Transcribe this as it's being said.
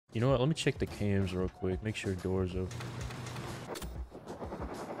You know what? Let me check the cams real quick. Make sure doors open.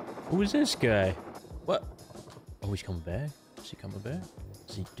 Who is this guy? What? Oh, he's coming back? Is he coming back?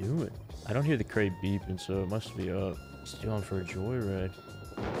 What's he doing? I don't hear the crate beeping, so it must be up. Still on for a joyride.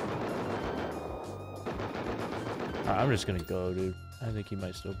 I'm just gonna go, dude. I think he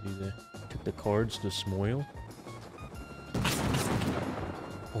might still be there. Took the cards to Smoil.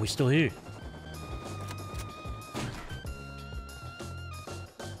 Oh, he's still here.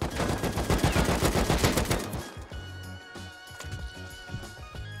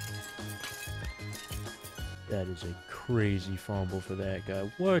 That is a crazy fumble for that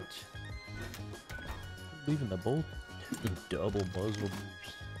guy. What? Leaving the bolt? Double muzzle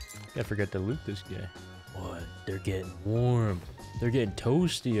boost. I forgot to loot this guy. What? They're getting warm. They're getting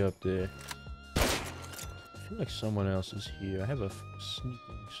toasty up there. I feel like someone else is here. I have a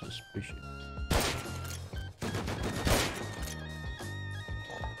sneaking suspicion.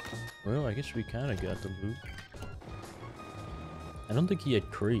 Well, I guess we kind of got the loot. I don't think he had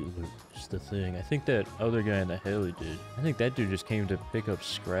crate loot. Just the thing. I think that other guy in the heli did. I think that dude just came to pick up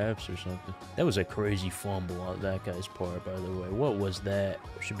scraps or something. That was a crazy fumble on that guy's part, by the way. What was that?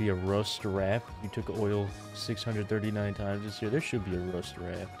 There should be a rust wrap. You took oil 639 times this year. There should be a rust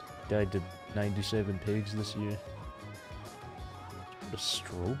wrap. Died to 97 pigs this year. Put a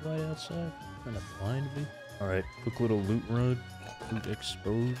strobe light outside? Kind of blind me. Alright, quick little loot run. Loot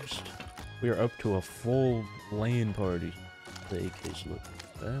exposed. We are up to a full LAN party. The AK's look.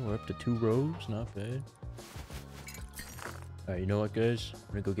 Okay, we're up to 2 rows, not bad. Alright, you know what, guys? I'm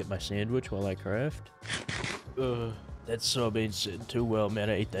gonna go get my sandwich while I craft. That sub ain't sitting too well, man.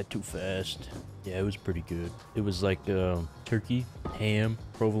 I ate that too fast. Yeah, it was pretty good. It was like turkey, ham,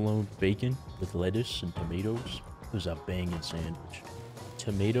 provolone, bacon with lettuce and tomatoes. It was a banging sandwich.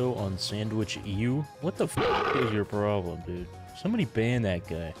 Tomato on sandwich, ew? What the f is your problem, dude? Somebody ban that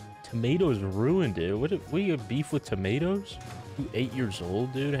guy. Tomatoes ruined it. What you got beef with tomatoes? You 8 years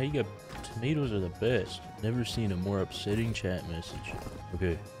old, dude? How you got... Tomatoes are the best. Never seen a more upsetting chat message.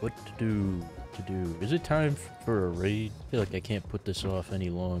 Okay, what to do? Is it time for a raid? I feel like I can't put this off any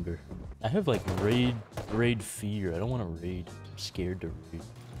longer. I have like raid fear. I don't want to raid. I'm scared to raid.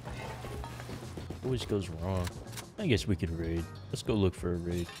 Always goes wrong. I guess we could raid. Let's go look for a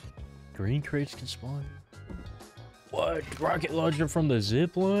raid. Green crates can spawn? What? Rocket launcher from the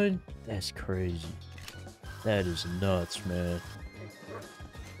zip line? That's crazy. That is nuts, man.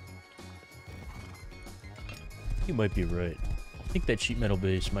 You might be right. I think that sheet metal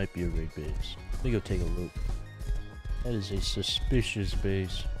base might be a raid base. Let me go take a look. That is a suspicious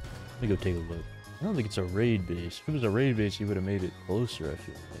base. Let me go take a look. I don't think it's a raid base. If it was a raid base, he would have made it closer, I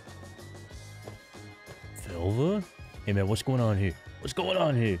feel like. Velva? Hey man, what's going on here? What's going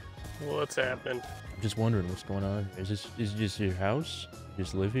on here? What's happening? I'm just wondering what's going on. Is this just your house? You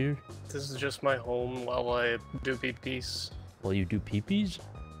just live here? This is just my home while I do peepees. While you do peepees?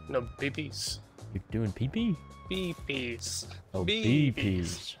 No, peepees. You're doing peepee? Peepees. Oh,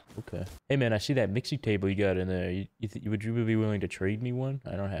 beepees. Okay. Hey man, I see that mixing table you got in there. Would you be willing to trade me one?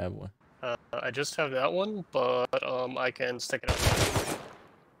 I don't have one. I just have that one, but I can stick it out.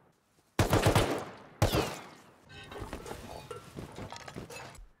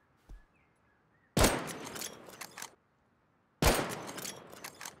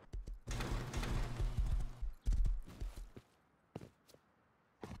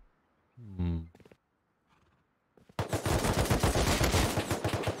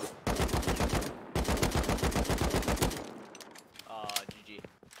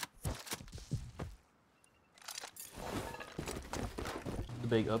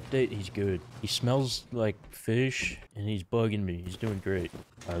 Big update, he's good. He smells like fish and he's bugging me. He's doing great.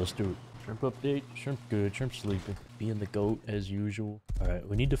 Alright, let's do it. Shrimp update. Shrimp good. Shrimp sleeping. Being the goat as usual. Alright,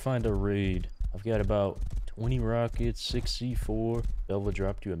 we need to find a raid. I've got about 20 rockets, 6 C4. Velva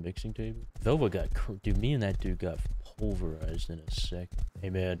dropped you a mixing table. Velva got... Dude, me and that dude got pulverized in a sec. Hey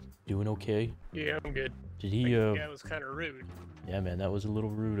man, doing okay? Yeah, I'm good. Did he Yeah, it was kind of rude. Yeah man, that was a little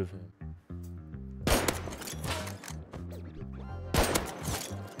rude of him.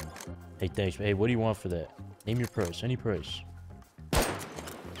 Hey, thanks. Hey, what do you want for that? Name your price. Any price. Can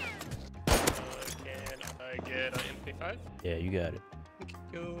I get an MP5? Yeah, you got it. Thank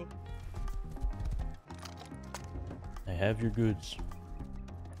you. I have your goods.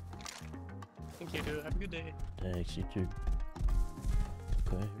 Thank you. Have a good day. Thanks, you too.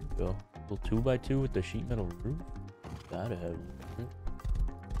 Okay, here we go. Little 2x2 with the sheet metal roof. Gotta have it.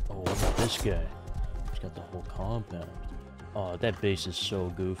 Oh, what about this guy? He's got the whole compound. Oh, that base is so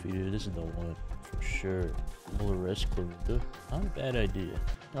goofy, dude. This is the one for sure. Full arrest Clarinda. Not a bad idea.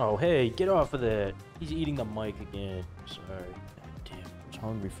 Oh, hey, get off of that. He's eating the mic again. Sorry. God damn. What's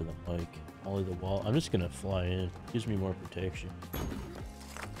hungry for the mic. Only the wall. I'm just gonna fly in. Gives me more protection. I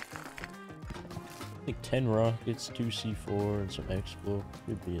think 10 rockets, 2 C4, and some Expo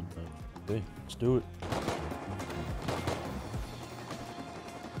could be enough. Okay, let's do it.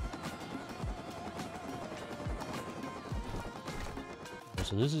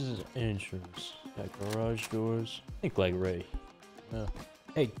 So this is his entrance. Got garage doors. Think like Ray. Oh.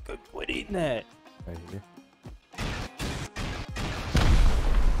 Hey, quit eating that! Right here.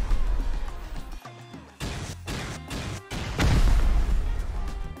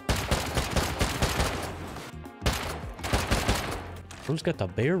 Who's got the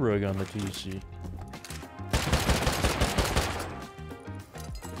bear rug on the TC?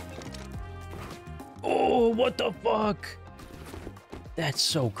 Oh, what the fuck? That's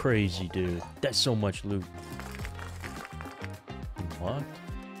so crazy, dude. That's so much loot. What?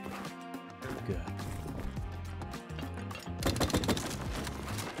 God.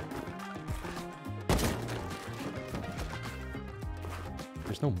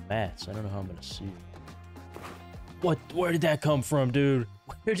 There's no mats. I don't know how I'm gonna see it. What? Where did that come from, dude?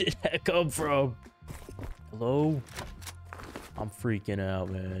 Where did that come from? Hello? I'm freaking out,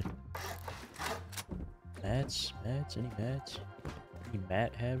 man. Mats? Mats? Any mats? Any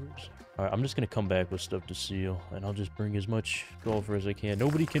mat havers? Alright, I'm just gonna come back with stuff to seal, and I'll just bring as much sulfur as I can.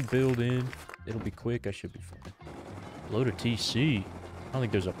 Nobody can build in. It'll be quick. I should be fine. Load of TC. I don't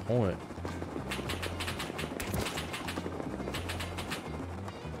think there's a point.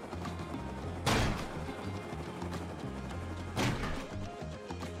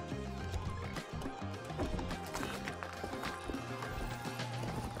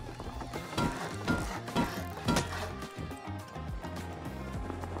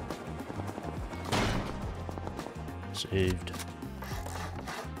 Saved.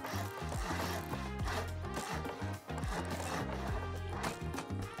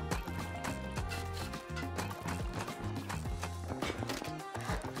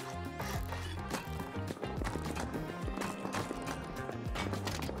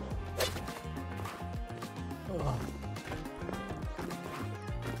 Oh.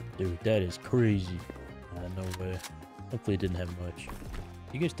 Dude, that is crazy. No way. Hopefully it didn't have much.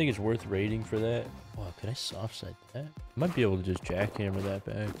 You guys think it's worth raiding for that? Wow, can I soft side that? I might be able to just jackhammer that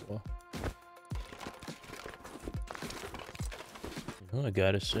back. Well, you know, I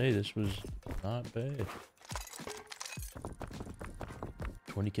gotta say, this was not bad.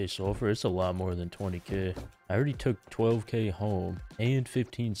 20k sulfur, it's a lot more than 20k. I already took 12k home and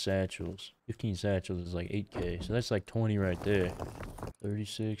 15 satchels. 15 satchels is like 8k, so that's like 20 right there.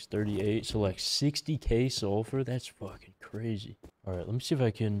 36, 38, so like 60k sulfur? That's fucking crazy. Alright, let me see if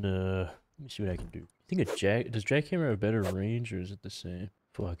I can, let me see what I can do. I think does jackhammer have a better range, or is it the same?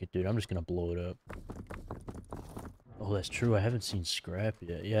 Fuck it, dude, I'm just gonna blow it up. Oh, that's true, I haven't seen scrap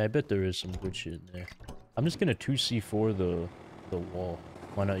yet. Yeah, I bet there is some good shit in there. I'm just gonna 2C4 the wall.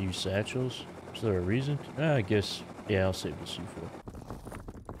 Why not use satchels? Is there a reason? I guess, yeah, I'll save the C4.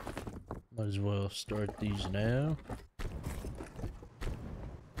 Might as well start these now.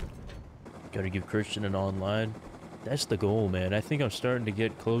 Gotta give Christian an online. That's the goal, man. I think I'm starting to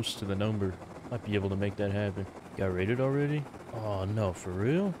get close to the number. Might be able to make that happen. Got raided already? Oh, no, for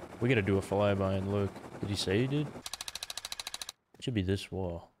real? We gotta do a flyby and look. Did he say he did? It should be this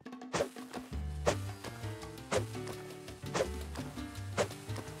wall.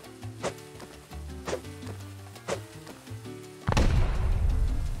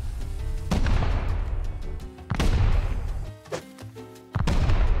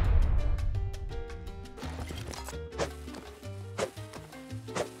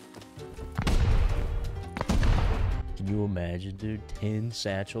 Can you imagine, dude? 10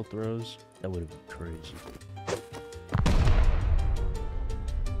 satchel throws? That would have been crazy.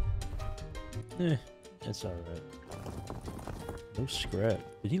 That's alright. No scrap.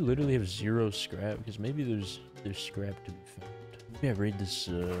 Did he literally have 0 scrap? Because maybe there's scrap to be found. Maybe I raid this,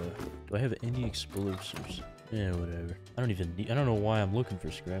 do I have any explosives? Yeah, whatever. I don't know why I'm looking for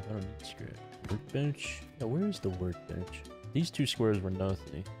scrap. I don't need scrap. Workbench? Yeah, where is the workbench? These 2 squares were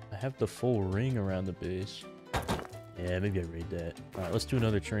nothing. I have the full ring around the base. Yeah, maybe I raid that. Alright, let's do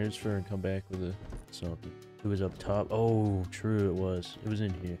another transfer and come back with something. It was up top. Oh, true, it was. It was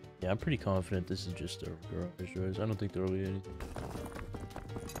in here. Yeah, I'm pretty confident this is just a garage doors. I don't think there'll be anything.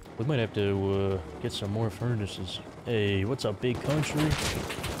 We might have to get some more furnaces. Hey, what's up, big country?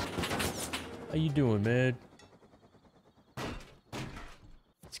 How you doing, man?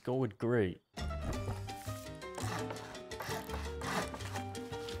 It's going great.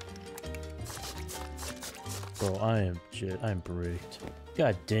 Bro, I'm bricked.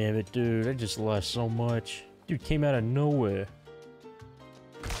 God damn it, dude. I just lost so much. Dude came out of nowhere.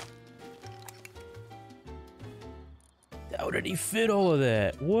 How did he fit all of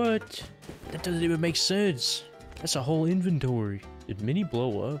that? What? That doesn't even make sense. That's a whole inventory. Did Mini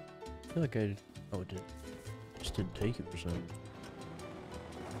blow up? I feel like I... Oh, it did. Just didn't take it for some reason.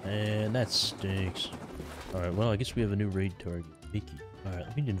 And that stinks. Alright, well, I guess we have a new raid target. Mickey. Alright,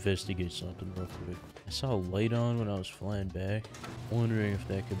 let me investigate something real quick. I saw a light on when I was flying back. Wondering if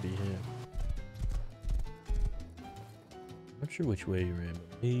that could be him. Not sure which way he ran,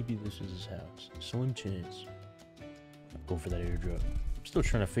 but maybe this is his house. Slim chance. I'll go for that airdrop. I'm still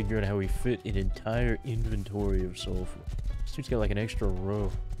trying to figure out how he fit an entire inventory of sulfur. This dude's got like an extra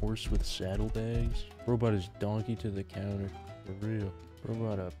row. Horse with saddlebags. Brought his donkey to the counter. For real.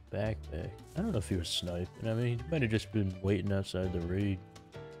 Brought a backpack. I don't know if he was sniping. I mean, he might have just been waiting outside the raid.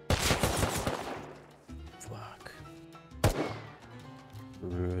 Fuck.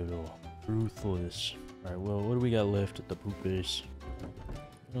 Brutal. Ruthless. Alright, well, what do we got left at the poop base?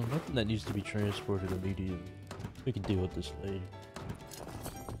 No, nothing that needs to be transported immediately. We can deal with this later.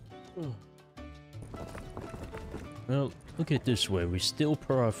 Well, look at it this way. We still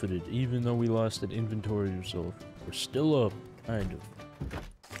profited, even though we lost an inventory of sulfur. We're still up, kind of.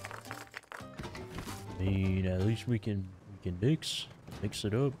 I mean, at least we can mix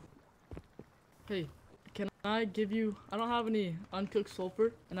it up. Hey, can I give you... I don't have any uncooked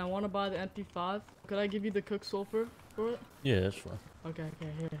sulfur, and I want to buy the MP5. Could I give you the cooked sulfur for it? Yeah, that's fine. Okay,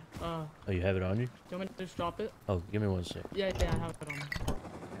 here. Oh, you have it on you? Do you want me to just drop it? Oh, give me 1 sec. Yeah, I have it on me.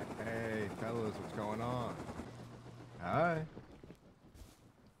 Hey, fellas, what's going on? Hi.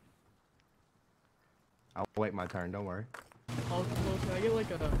 I'll wait my turn, don't worry. Also, can I get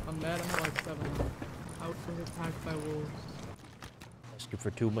like a med? I'm at like 7. I was attacked by wolves. Asking for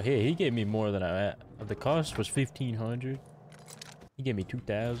 2 more. Hey, he gave me more than I... The cost was 1,500. He gave me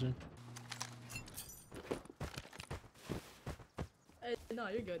 2,000. Hey, no,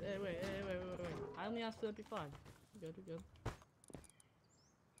 you're good. Hey, wait. I only asked for MP5. You're good.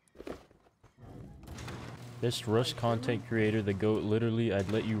 Best Rust content creator, the GOAT. Literally, I'd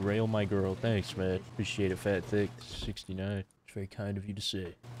let you rail my girl. Thanks, man. Appreciate it, Fat Thick. 69. It's very kind of you to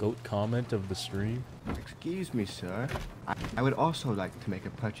say. GOAT comment of the stream. Excuse me, sir. I would also like to make a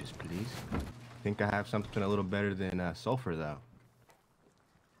purchase, please. Think I have something a little better than sulfur, though.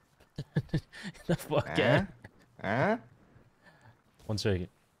 The fuck, eh? Huh? 1 second.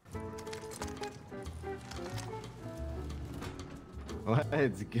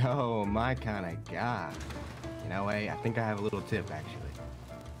 Let's go, my kind of guy. You know, I think I have a little tip, actually.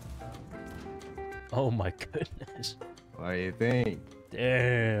 Oh my goodness. What do you think?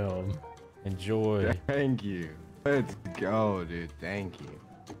 Damn. Enjoy. Thank you. Let's go, dude. Thank you.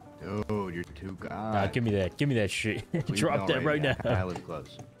 Dude, you're too good. Nah, give me that. Give me that shit. Drop that right now. I live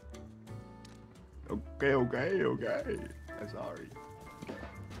close. Okay. I'm sorry.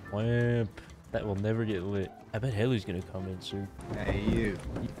 Lamp. That will never get lit. I bet Haley's gonna come in soon. Hey,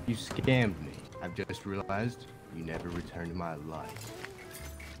 you scammed me. I've just realized you never returned my life.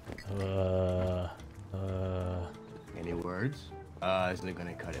 Any words? Isn't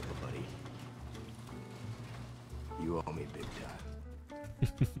gonna cut it, buddy. You owe me big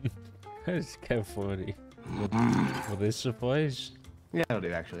time. That's kind of funny. Will this suffice? Yeah, it'll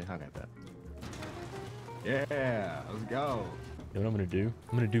do, actually. Okay, bet. Yeah, let's go. You know what I'm gonna do?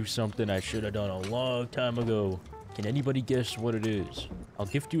 I'm gonna do something I should have done a long time ago. Can anybody guess what it is? I'll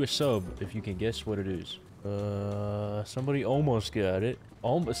gift you a sub if you can guess what it is. Somebody almost got it.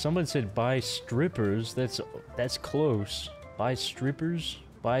 Someone said buy strippers. That's close. Buy strippers?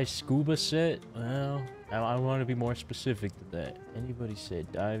 Buy scuba set? Well, I want to be more specific than that. Anybody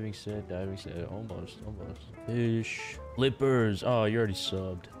said diving set? Almost. Fish. Flippers. Oh, you already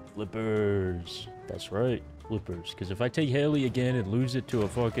subbed. Flippers. That's right. Flippers. Because if I take Haley again and lose it to a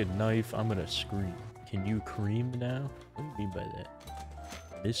fucking knife, I'm gonna scream. Can you cream now? What do you mean by that?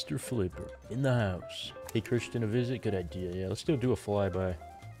 Mr. Flipper in the house. Hey, Christian, a visit? Good idea. Yeah, let's still do a flyby.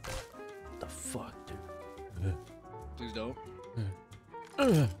 What the fuck, dude? Please don't.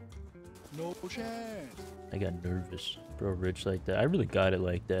 No chance. I got nervous. Bro, rich like that. I really got it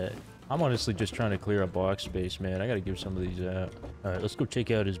like that. I'm honestly just trying to clear a box space, man. I gotta give some of these out. Alright, let's go check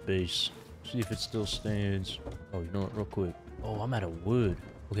out his base. See if it still stands. Oh, you know what? Real quick. Oh, I'm out of wood.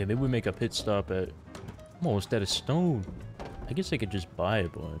 Okay, maybe we make a pit stop at... I'm almost out of stone. I guess I could just buy a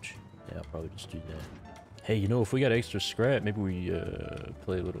bunch. Yeah, I'll probably just do that. Hey, you know, if we got extra scrap, maybe we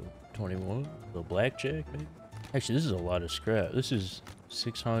play a little 21, a little blackjack, maybe. Actually, this is a lot of scrap. This is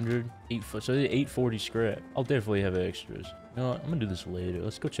 600, so 840 scrap. I'll definitely have extras. You know what? I'm gonna do this later.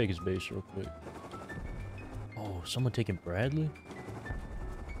 Let's go check his base real quick. Oh, someone taking Bradley?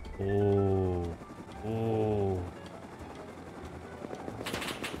 Oh.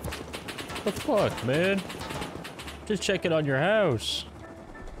 What the fuck, man? Just checking on your house.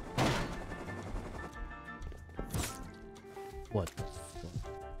 What the fuck?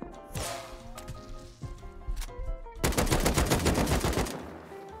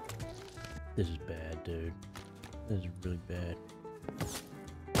 This is bad, dude. This is really bad.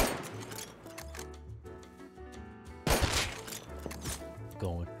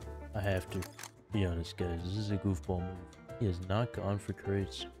 Going. I have to. Be honest, guys. This is a goofball move. He has not gone for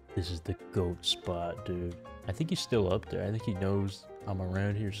crates. This is the GOAT spot, dude. I think he's still up there. I think he knows I'm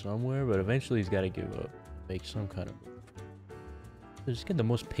around here somewhere, but eventually he's got to give up. Make some kind of move. Just get the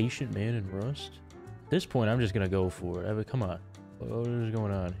most patient man in Rust. At this point, I'm just going to go for it. I mean, come on. What is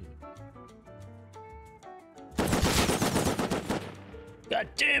going on here? God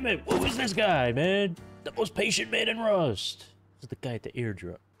damn it! What was this guy, man? The most patient man in Rust. This is the guy at the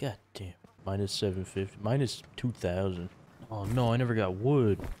airdrop. God damn. Minus 750. Minus 2,000. Oh no, I never got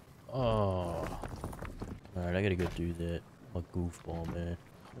wood. Oh. Alright, I gotta go do that. I'm a goofball, man.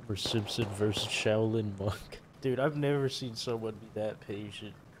 Homer Simpson versus Shaolin Monk. Dude, I've never seen someone be that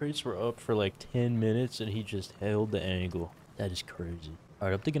patient. Crates were up for like 10 minutes and he just held the angle. That is crazy.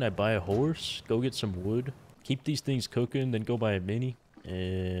 Alright, I'm thinking I buy a horse, go get some wood, keep these things cooking, then go buy a mini,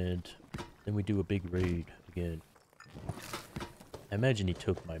 and then we do a big raid again. I imagine he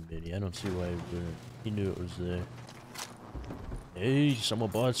took my mini. I don't see why he wouldn't. He knew it was there. Hey, someone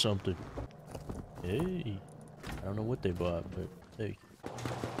bought something. Hey. I don't know what they bought, but take it.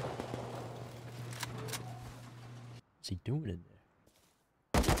 What's he doing in there?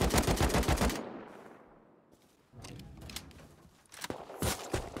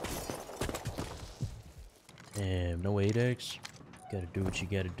 Damn, no 8x? Gotta do what you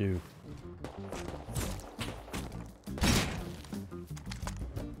gotta do.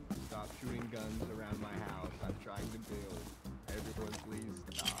 Stop shooting guns around my house. I'm trying to build. Everyone please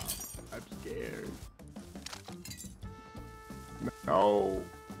stop. I'm scared. No.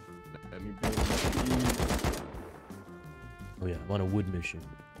 Let me build, please. Oh yeah, I'm on a wood mission.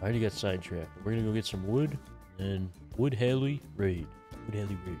 I already got sidetracked. We're gonna go get some wood, and wood heli raid. Wood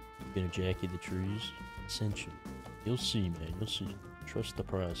heli raid. Gonna jacky the trees. Essential. You'll see, man. You'll see. Trust the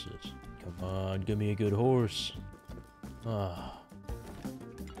process. Come on, give me a good horse. Ah.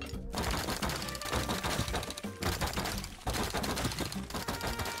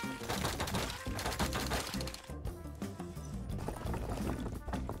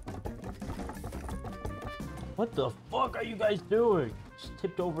 What the fuck are you guys doing? Just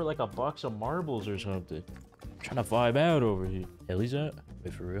tipped over like a box of marbles or something. I'm trying to vibe out over here. Heli's out?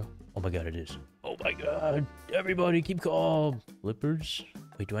 Wait, for real? Oh my god, it is. Oh my god. Everybody keep calm. Flippers?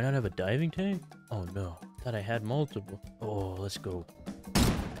 Wait, do I not have a diving tank? Oh no. Thought I had multiple. Oh, let's go.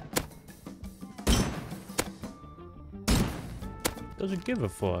 Doesn't give a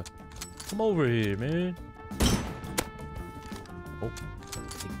fuck. Come over here, man. Oh, I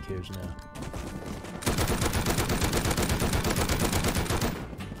think he cares now.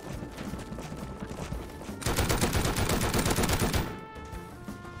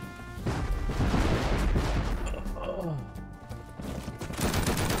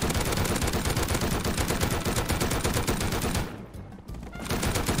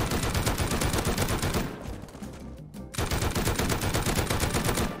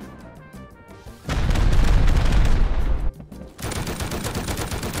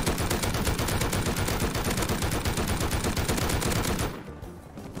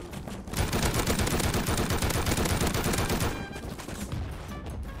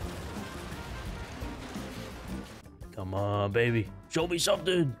 Come on, baby. Show me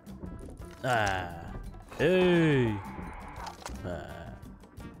something. Ah. Hey. Ah.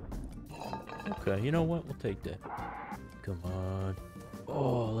 Okay, you know what? We'll take that. Come on.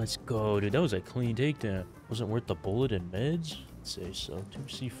 Oh, let's go, dude. That was a clean takedown. Wasn't worth the bullet and meds? I'd say so.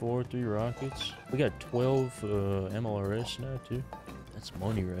 2 C4, 3 rockets. We got 12 MLRS now, too. That's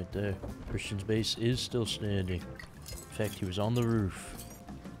money right there. Christian's base is still standing. In fact, he was on the roof.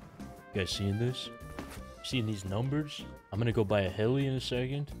 You guys seeing this? Seeing these numbers? I'm gonna go buy a heli in a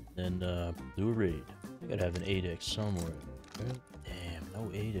second and do a raid. I gotta have an 8x somewhere. Damn, no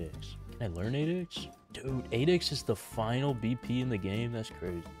 8x. Can I learn 8x? Dude, 8x is the final BP in the game? That's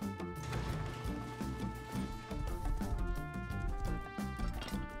crazy.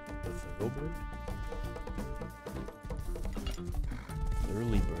 The thoroughbred?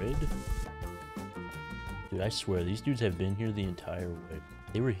 Thoroughly bred? Dude, I swear, these dudes have been here the entire way.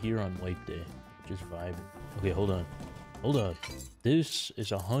 They were here on White Day. Just vibing. Okay, hold on. Hold on. This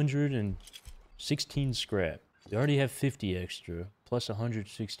is 116 scrap. We already have 50 extra. Plus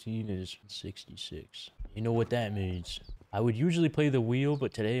 116 is 66. You know what that means. I would usually play the wheel,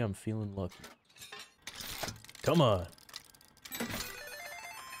 but today I'm feeling lucky. Come on.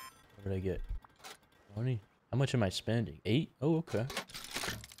 What did I get? 20? How much am I spending? 8? Oh, okay.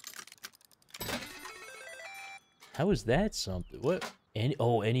 How is that something? What? Any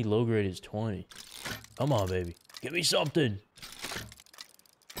low grade is 20. Come on, baby. Give me something.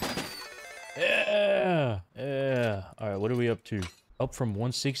 Yeah. Yeah. All right, what are we up to? Up from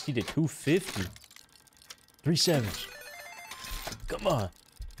 160 to 250. 3 sevens. Come on. All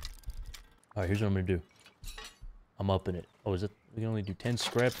right, here's what I'm gonna do. I'm upping it. Oh, is it? We can only do 10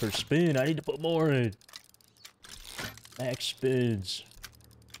 scrap per spin. I need to put more in. Max spins.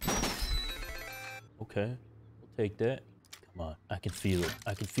 Okay, we'll take that. Come on, I can feel it.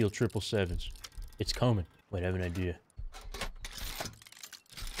 I can feel 777s. It's coming. Wait, I have an idea.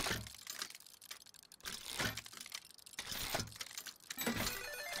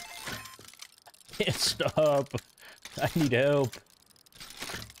 Can't stop. I need help.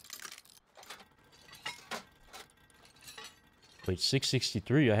 Wait,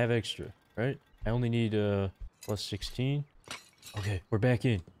 663. I have extra, right? I only need plus 16. Okay, we're back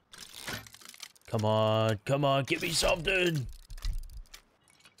in. Come on, give me something.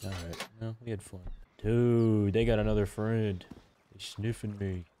 All right, no, we had fun. Dude, they got another friend. They sniffing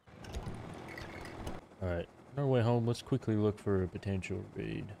me. All right, on our way home, let's quickly look for a potential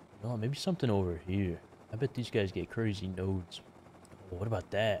raid. Oh, maybe something over here. I bet these guys get crazy nodes. Oh, what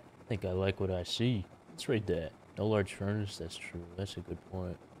about that? I think I like what I see. Let's raid that. No large furnace, that's true. That's a good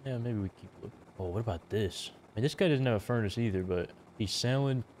point. Yeah, maybe we keep looking. Oh, what about this? I mean, this guy doesn't have a furnace either, but he's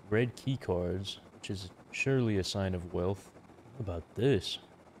selling red key cards, which is surely a sign of wealth. What about this?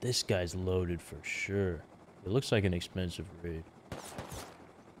 This guy's loaded for sure. It looks like an expensive raid.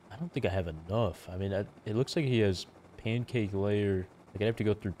 I don't think I have enough. I mean, it looks like he has pancake layer. Like, I'd have to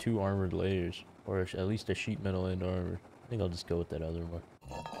go through 2 armored layers, or at least a sheet metal and armor. I think I'll just go with that other one.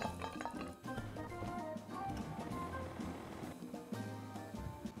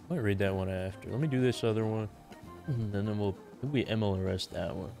 Might raid that one after. Let me do this other one, and then we'll maybe MLRS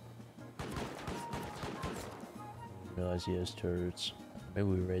that one. I realize he has turrets. Maybe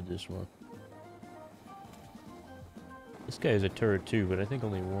we raid this one. This guy has a turret too, but I think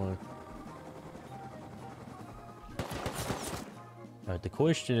only one. Alright, the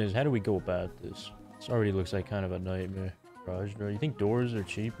question is, how do we go about this? This already looks like kind of a nightmare. Garage door. You think doors are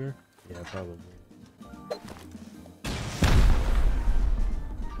cheaper? Yeah, probably.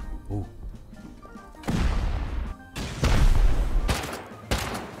 Ooh.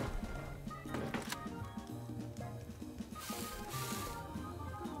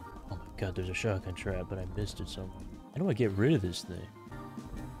 Oh my god, there's a shotgun trap, but I missed it somewhere. How do I get rid of this thing?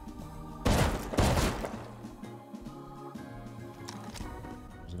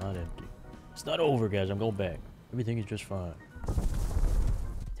 It's not empty. It's not over, guys. I'm going back. Everything is just fine.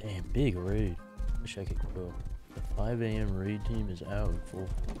 Damn, big raid. Wish I could go. The 5 a.m. raid team is out in full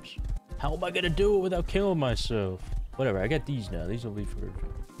force. How am I gonna do it without killing myself? Whatever, I got these now. These will be for...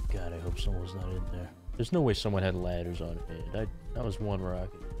 God, I hope someone's not in there. There's no way someone had ladders on hand. That was one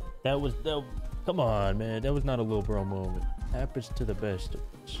rocket. That was... Come on, man. That was not a little bro moment. Happens to the best of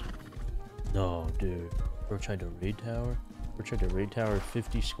us. No, dude. Bro tried to raid tower? Bro tried to raid tower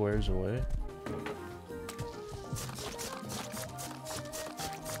 50 squares away?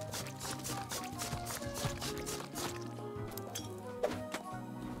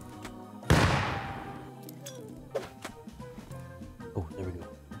 Oh, there we go.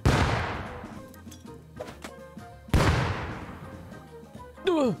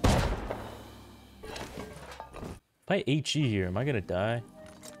 If I HE here, am I gonna die?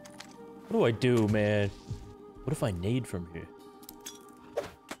 What do I do, man? What if I nade from here?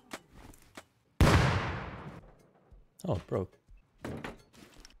 Oh, it broke.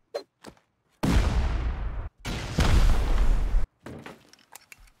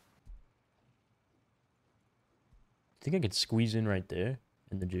 Think I could squeeze in right there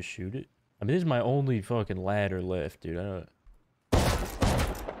and then just shoot it? I mean, this is my only fucking ladder left, dude. I don't...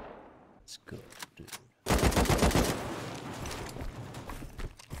 Let's go, dude.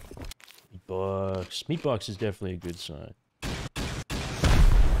 Meatbox. Meatbox is definitely a good sign.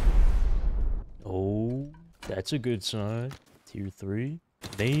 Oh, that's a good sign. Tier 3.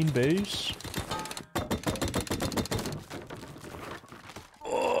 Main base.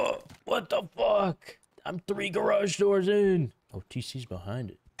 Oh, what the fuck? I'm 3 garage doors in. Oh, TC's behind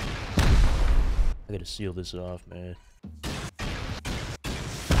it. I gotta seal this off, man.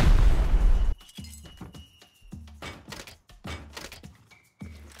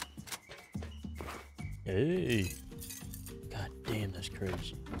 Hey. God damn, that's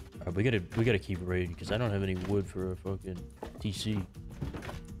crazy. Alright, we gotta keep raiding because I don't have any wood for a fucking TC.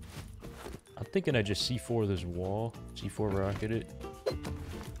 thinking I just C4 this wall. C4 rocket it.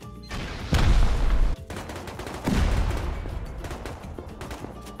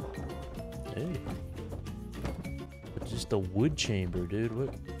 Hey. It's just a wood chamber, dude.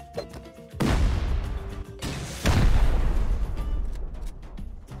 What?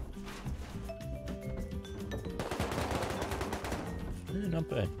 Not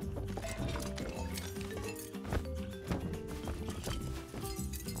bad.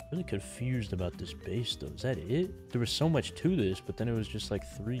 Really confused about this base though. Is that it? There was so much to this, but then it was just like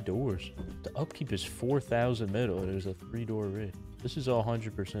 3 doors. The upkeep is 4,000 metal and there's a 3-door array. This is all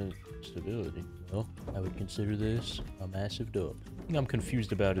 100% stability. Well, I would consider this a massive dub. The thing I'm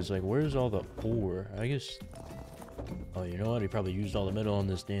confused about is like, where's all the ore? I guess... Oh, you know what? He probably used all the metal on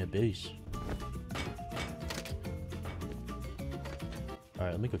this damn base.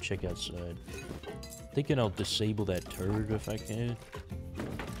 Alright, let me go check outside. Thinking I'll disable that turret if I can.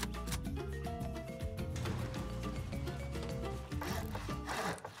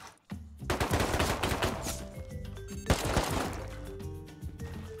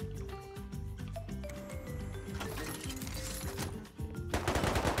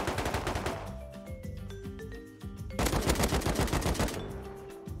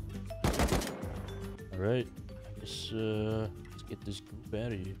 Alright, I guess, let's get this group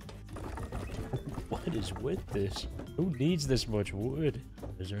out of here. What is with this? Who needs this much wood?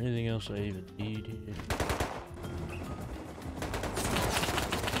 Is there anything else I even need here?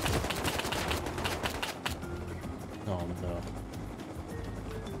 Oh no.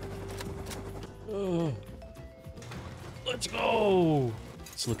 Oh. Let's go!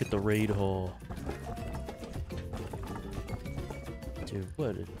 Let's look at the raid hall. Dude,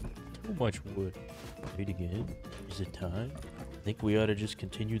 what? Too much wood. Raid again? Is it time? I think we ought to just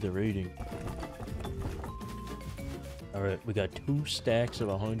continue the raiding. Alright, we got 2 stacks of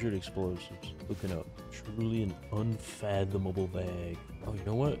 100 explosives. Looking up. Truly an unfathomable bag. Oh, you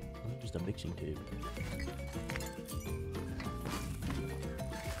know what? Let me use the mixing table.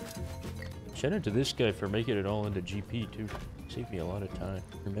 Shout out to this guy for making it all into GP too. Saved me a lot of time.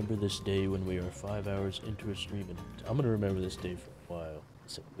 Remember this day when we are 5 hours into a stream, and I'm gonna remember this day for a while.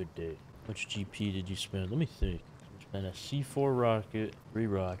 It's a good day. How much GP did you spend? Let me think. We spent a C4 rocket, 3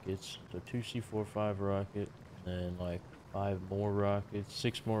 rockets, so 2 C4, 5 rocket, and like 5 more rockets,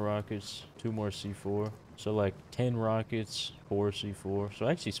 6 more rockets, 2 more C4. So like 10 rockets, 4 C4. So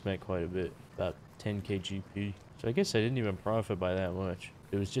I actually spent quite a bit, about 10k GP. So I guess I didn't even profit by that much.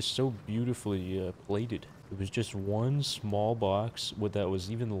 It was just so beautifully plated. It was just one small box that was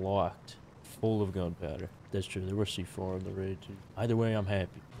even locked, full of gunpowder. That's true, there were C4 in the raid too. Either way, I'm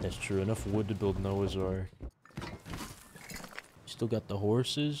happy. That's true, enough wood to build Noah's Ark. Still got the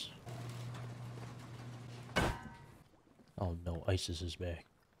horses. Oh no, ISIS is back.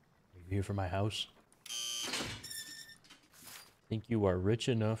 Are you here for my house? Think you are rich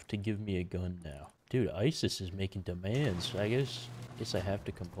enough to give me a gun now. Dude, ISIS is making demands. I guess I have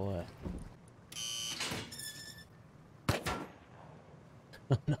to comply.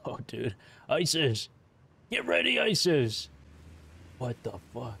 No, dude. ISIS! Get ready, ISIS! What the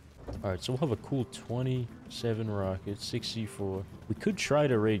fuck? Alright, so we'll have a cool 27 rockets, 6 C4. We could try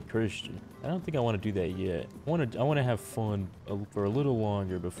to raid Christian. I don't think I want to do that yet. I want to have fun for a little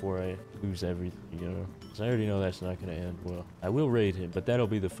longer before I lose everything, you know? Because I already know that's not going to end well. I will raid him, but that'll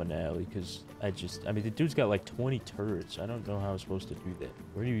be the finale, because I mean, the dude's got like 20 turrets. I don't know how I'm supposed to do that.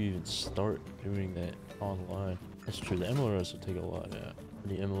 Where do you even start doing that online? That's true, the MLRS will take a lot out.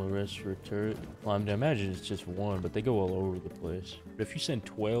 The MLRS for a turret. Well, I mean, I imagine it's just 1, but they go all over the place. But if you send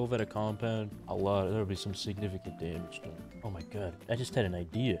 12 at a compound, there'll be some significant damage done. Oh my god, I just had an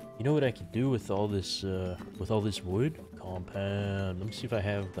idea. You know what I could do with all this wood? Compound. Let me see if I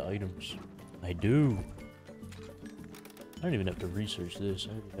have the items. I do. I don't even have to research this.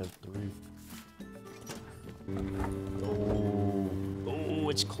 I already have 3. Oh,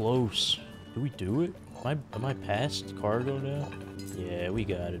 it's close. Do we do it? Am I past cargo now? Yeah, we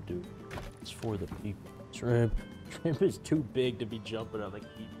gotta do it. It's for the people. Shrimp. Shrimp is too big to be jumping on like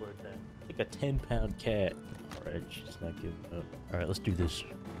keyboard now. Like a 10-pound cat. Alright, she's not giving up. Alright, let's do this.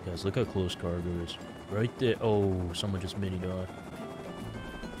 Guys, look how close cargo is. Right there. Oh, someone just minied on.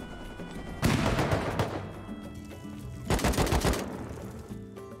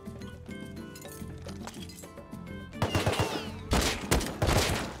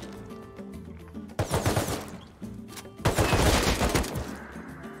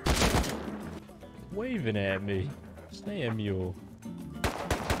 Waving at me. Samuel.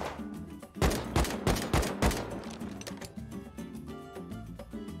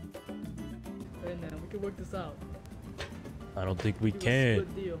 Hey man, we can work this out. I don't think we Give us a can.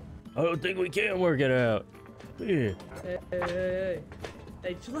 split deal. I don't think we can work it out. Yeah. Hey,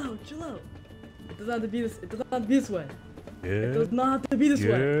 chill out, chill out. It doesn't have to be this. It doesn't have to be this way. Yeah. It does not have to be this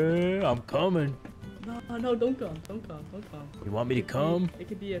way. Yeah, I'm coming. No, don't come. Don't come. You want me to come? It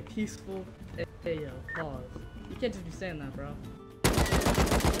could be a peaceful. Hey, yo, pause. You can't just be saying that, bro.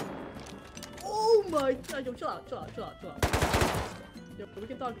 Oh my god, yo, chill out. Yo, we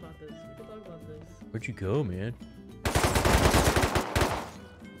can talk about this. Where'd you go, man?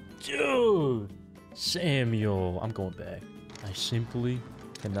 Dude! Samuel, I'm going back. I simply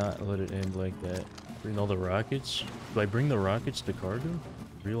cannot let it end like that. Bring all the rockets. Do I bring the rockets to cargo?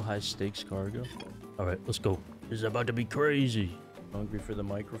 Real high stakes cargo? Alright, let's go. This is about to be crazy. Hungry for the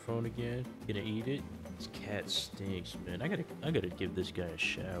microphone again? Gonna eat it? This cat stinks, man. I gotta give this guy a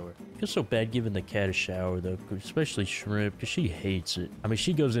shower. I feel so bad giving the cat a shower though, especially Shrimp, because she hates it. I mean,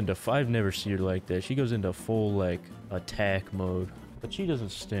 she goes into, I've never seen her like that. She goes into full, like, attack mode. But she doesn't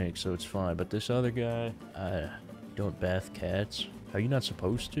stink, so it's fine. But this other guy, don't bath cats. Are you not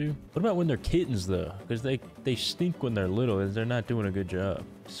supposed to? What about when they're kittens, though? Because they stink when they're little, and they're not doing a good job.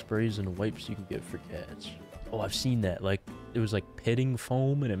 Sprays and wipes you can get for cats. Oh, I've seen that. Like, it was like petting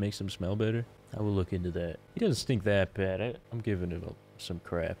foam, and it makes them smell better. I will look into that. He doesn't stink that bad. I'm giving him some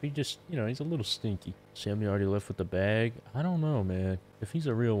crap. He just, you know, he's a little stinky. Sammy already left with the bag. I don't know, man. If he's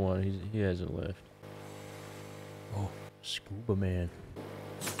a real one, he hasn't left. Oh, scuba man.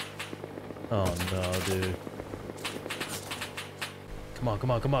 Oh, no, dude. Come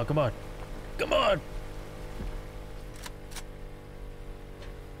on.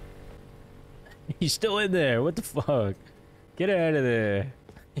 He's still in there. What the fuck? Get out of there.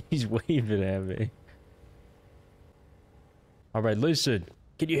 He's waving at me. Alright, listen.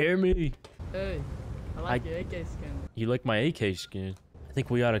 Can you hear me? Hey, I like your AK skin. You like my AK skin? I think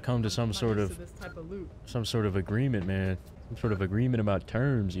we ought to come to some sort of this type of loot. Some sort of agreement, man. Some sort of agreement about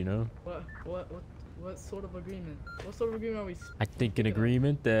terms, you know? What sort of agreement? What sort of agreement are we? I think an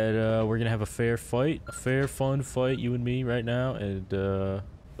agreement that we're gonna have a fair fight, a fair, fun fight, you and me right now, and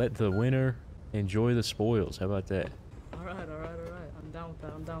let the winner enjoy the spoils. How about that? All right. I'm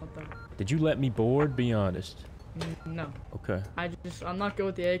down with that. Did you let me board? Be honest. No. Okay. I'm not good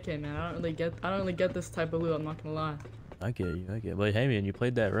with the AK, man. I don't really get this type of loot. I'm not gonna lie. I get you. But hey, man, you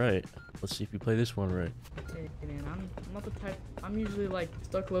played that right. Let's see if you play this one right. Hey, man, I'm not the type. I'm usually like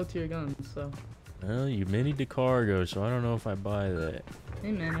stuck low to your guns, so. Well, you minied the cargo, so I don't know if I buy that.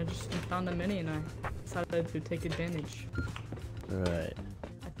 Hey, man, I just found a mini and I decided to take advantage. Right.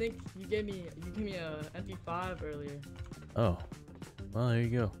 I think you gave me a MP5 earlier. Oh. Well, there you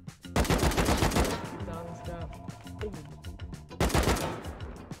go. 2,000 scrap. Ooh.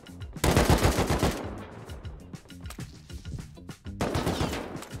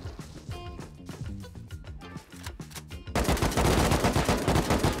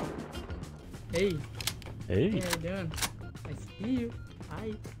 Hey. Hey. How you doing? I see you. Hi.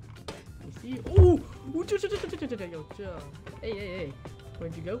 I see you. Ooh! Ooh, chill. Yo, chill. Hey.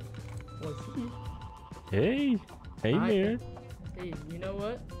 Where'd you go? Oh, I see you. Hey. Hey, Hi. man. Hey, you know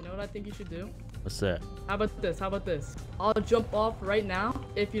what? You know what I think you should do? What's that? How about this? I'll jump off right now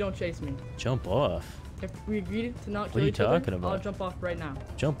if you don't chase me. Jump off? If we agree to not What kill are you each other, talking about? I'll jump off right now.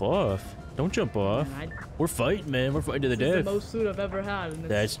 Jump off? Don't jump off. Man, We're fighting, man. We're fighting to the this is death. the most loot I've ever had. And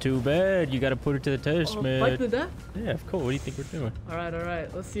That's too bad. You gotta put it to the test, oh, man. fight to the death? Yeah, of course. What do you think we're doing? All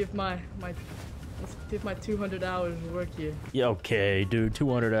right. Let's see if my 200 hours will work here. Yeah, okay, dude.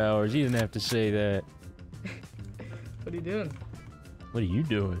 200 hours. You didn't have to say that. What are you doing? What are you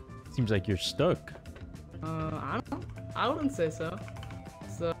doing? Seems like you're stuck. I don't know. I wouldn't say so.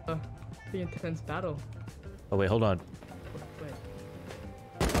 It's a pretty intense battle. Oh, wait, hold on. Wait.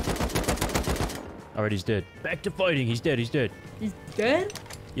 Alright, he's dead. Back to fighting. He's dead. He's dead?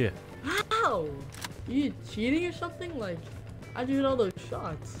 Yeah. How? You cheating or something? Like, how'd you hit all those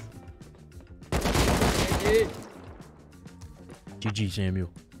shots? GG, Samuel.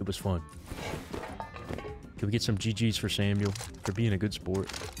 It was fun. Can we get some GGs for Samuel for being a good sport?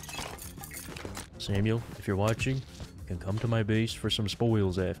 Samuel, if you're watching, you can come to my base for some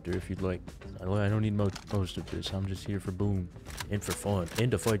spoils after if you'd like. I don't need most of this. I'm just here for boom and for fun and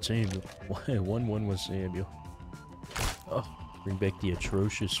to fight Samuel. 1-1 with Samuel. Oh, bring back the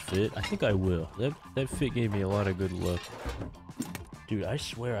atrocious fit. I think I will. That fit gave me a lot of good luck. Dude, I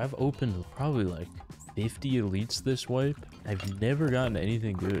swear I've opened probably like 50 elites this wipe. I've never gotten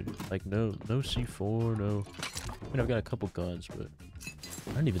anything good. Like no C4, no. I mean, I've got a couple guns, but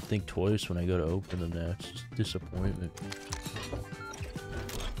I don't even think twice when I go to open them now. It's just disappointment.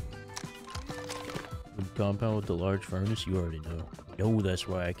 The compound with the large furnace, you already know. No, that's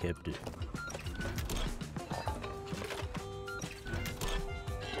why I kept it.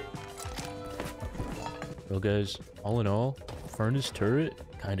 Well, guys, all in all, furnace turret,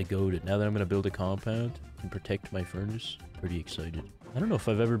 kind of goated. Now that I'm going to build a compound and protect my furnace, pretty excited. I don't know if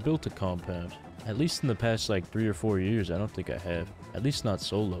I've ever built a compound. At least in the past, like, 3 or 4 years, I don't think I have. At least not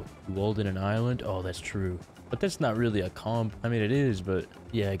solo. You walled in an island? Oh, that's true. But that's not really a comp. I mean, it is, but...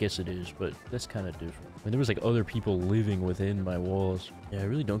 Yeah, I guess it is, but that's kind of different. I mean, there was, like, other people living within my walls. Yeah, I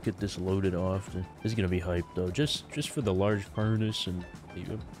really don't get this loaded often. This is gonna be hype, though. Just for the large furnace and...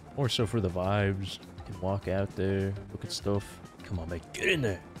 More so for the vibes. You can walk out there, look at stuff. Come on, mate. Get in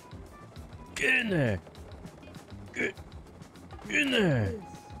there! Get in there! Get in there!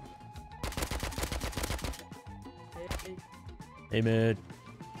 Hey, man.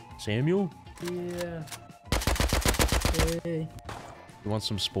 Samuel? Yeah. Hey. You want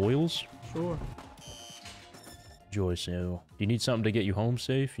some spoils? Sure. Enjoy, Samuel. Do you need something to get you home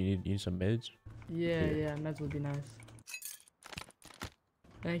safe? You need some meds? Yeah, meds would be nice.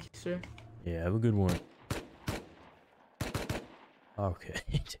 Thank you, sir. Yeah, have a good one. Okay.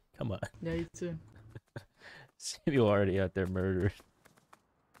 Come on. Yeah, you too. Samuel already out there murdering.